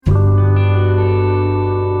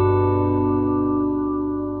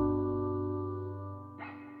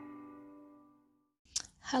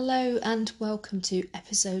Hello and welcome to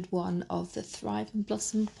episode 1 of the Thrive and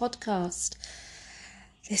Blossom podcast.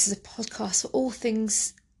 This is a podcast for all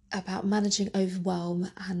things about managing overwhelm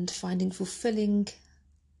and finding fulfilling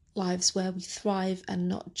lives where we thrive and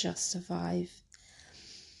not just survive.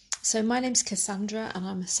 So my name's Cassandra and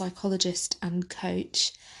I'm a psychologist and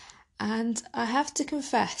coach, and I have to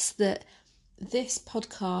confess that this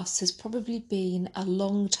podcast has probably been a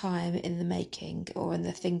long time in the making, or in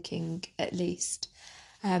the thinking at least.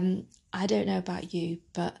 I don't know about you,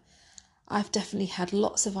 but I've definitely had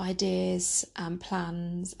lots of ideas and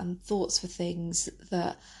plans and thoughts for things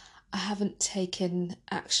that I haven't taken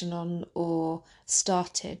action on or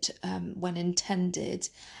started when intended.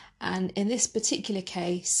 And in this particular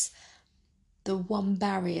case, the one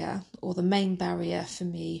barrier, or the main barrier for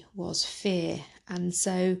me, was fear. And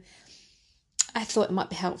so I thought it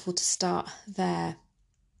might be helpful to start there.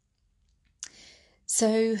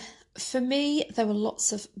 So for me, there were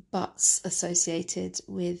lots of buts associated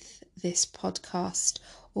with this podcast,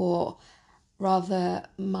 or rather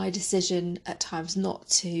my decision at times not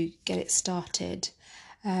to get it started.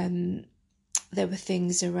 There were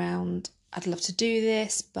things around, I'd love to do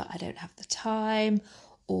this, but I don't have the time,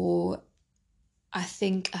 or I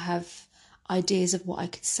think I have ideas of what I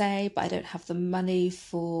could say, but I don't have the money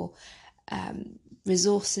for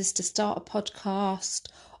resources to start a podcast,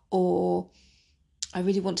 or I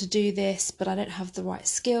really want to do this, but I don't have the right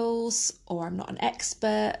skills, or I'm not an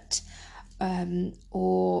expert,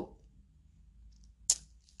 or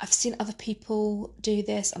I've seen other people do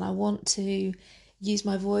this and I want to use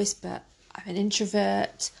my voice, but I'm an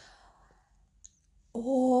introvert,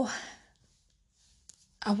 or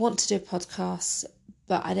I want to do a podcast,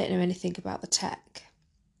 but I don't know anything about the tech.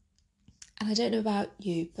 And I don't know about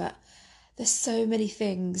you, but there's so many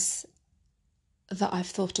things that I've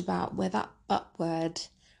thought about where that but word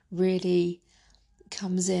really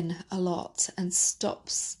comes in a lot and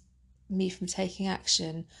stops me from taking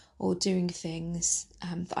action or doing things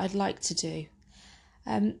that I'd like to do.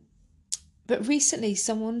 But recently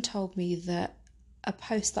someone told me that a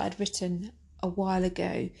post that I'd written a while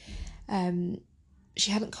ago,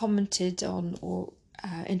 she hadn't commented on or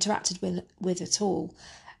interacted with at all,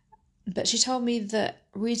 but she told me that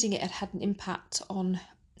reading it had had an impact on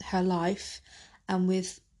her life and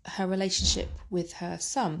with her relationship with her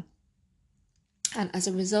son. And as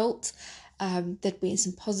a result, there'd been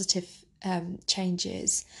some positive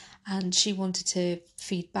changes, and she wanted to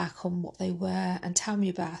feed back on what they were and tell me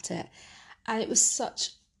about it. And it was such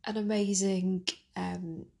an amazing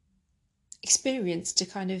experience to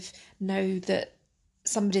kind of know that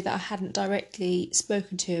somebody that I hadn't directly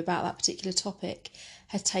spoken to about that particular topic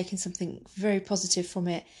had taken something very positive from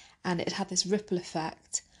it, and it had this ripple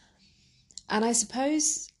effect. And I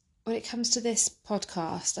suppose when it comes to this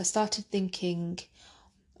podcast, I started thinking,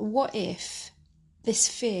 what if this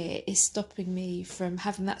fear is stopping me from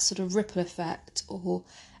having that sort of ripple effect, or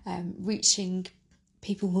reaching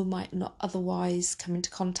people who might not otherwise come into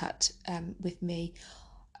contact with me,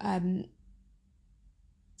 from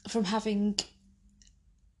having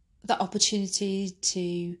that opportunity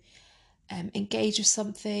to engage with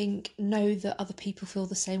something, know that other people feel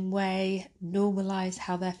the same way, normalise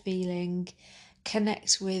how they're feeling,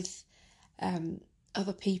 connect with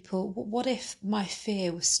other people. What if my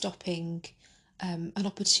fear was stopping an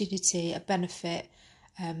opportunity, a benefit,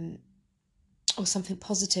 or something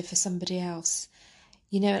positive for somebody else?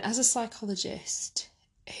 And as a psychologist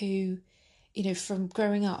who, from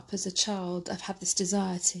growing up as a child, I've had this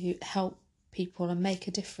desire to help people and make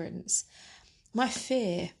a difference. My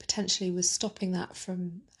fear potentially was stopping that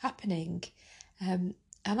from happening. And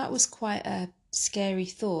that was quite a scary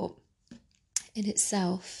thought in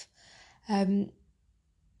itself. And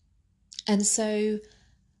so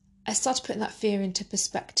I started putting that fear into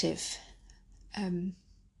perspective.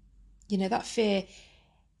 That fear,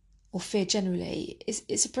 or fear generally,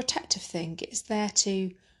 it's a protective thing. It's there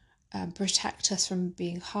to protect us from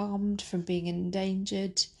being harmed, from being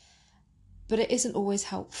endangered. But it isn't always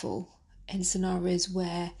helpful in scenarios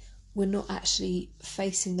where we're not actually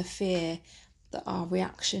facing the fear that our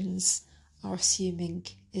reactions are assuming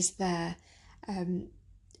is there. And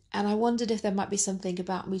I wondered if there might be something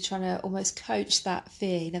about me trying to almost coach that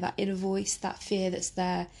fear, that inner voice, that fear that's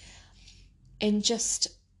there, in just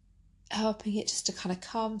helping it just to kind of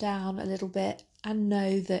calm down a little bit and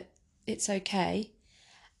know that it's okay,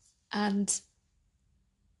 and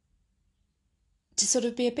to sort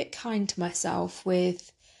of be a bit kind to myself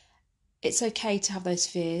with, it's okay to have those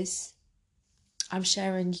fears. I'm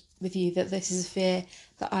sharing with you that this is a fear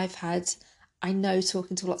that I've had. I know,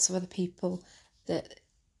 talking to lots of other people, that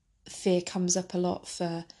fear comes up a lot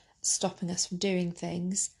for stopping us from doing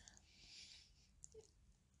things.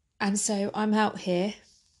 And so I'm out here,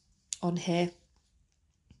 on here,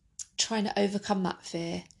 trying to overcome that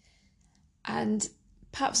fear. And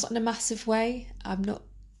perhaps not in a massive way. I'm not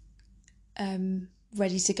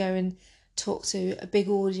ready to go and talk to a big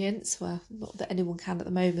audience. Well, not that anyone can at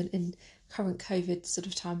the moment in current COVID sort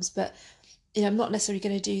of times, but I'm not necessarily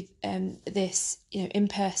going to do this in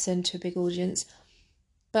person to a big audience,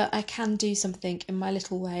 but I can do something in my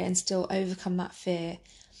little way and still overcome that fear.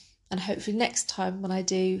 And hopefully next time when I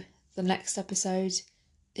do the next episode,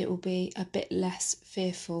 it will be a bit less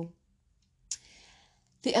fearful.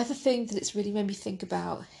 The other thing that it's really made me think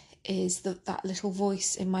about is that little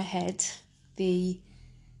voice in my head, the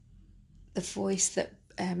voice that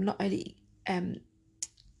not only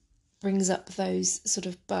brings up those sort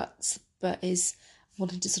of buts, but is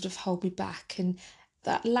wanting to sort of hold me back. And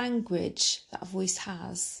that language that voice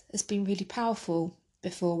has been really powerful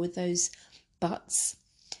before with those buts.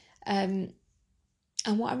 And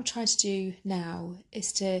what I'm trying to do now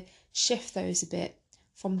is to shift those a bit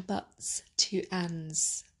from buts to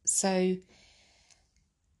ands. So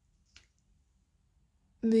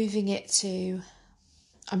moving it to,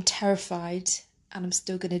 I'm terrified and I'm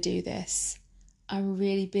still going to do this. I'm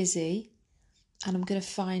really busy and I'm going to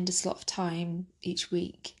find a slot of time each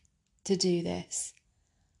week to do this.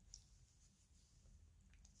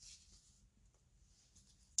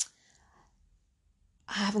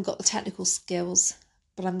 I haven't got the technical skills,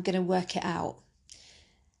 but I'm going to work it out.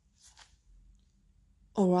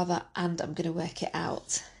 Or rather, and I'm going to work it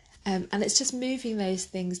out. And it's just moving those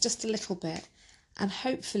things just a little bit. And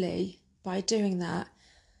hopefully, by doing that,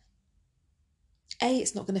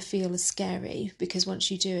 it's not going to feel as scary, because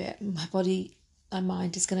once you do it, my body, my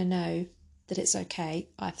mind is going to know that it's okay,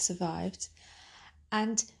 I've survived.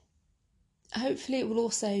 And hopefully it will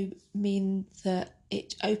also mean that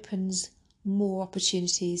it opens more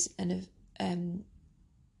opportunities and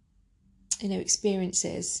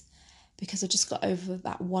experiences, because I just got over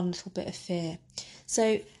that one little bit of fear.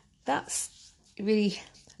 So that's really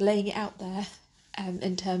laying it out there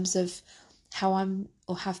in terms of how I'm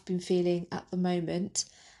or have been feeling at the moment.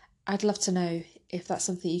 I'd love to know if that's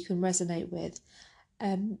something you can resonate with.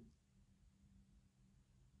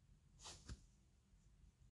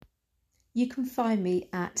 You can find me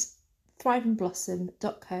at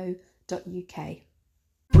thriveandblossom.co.uk.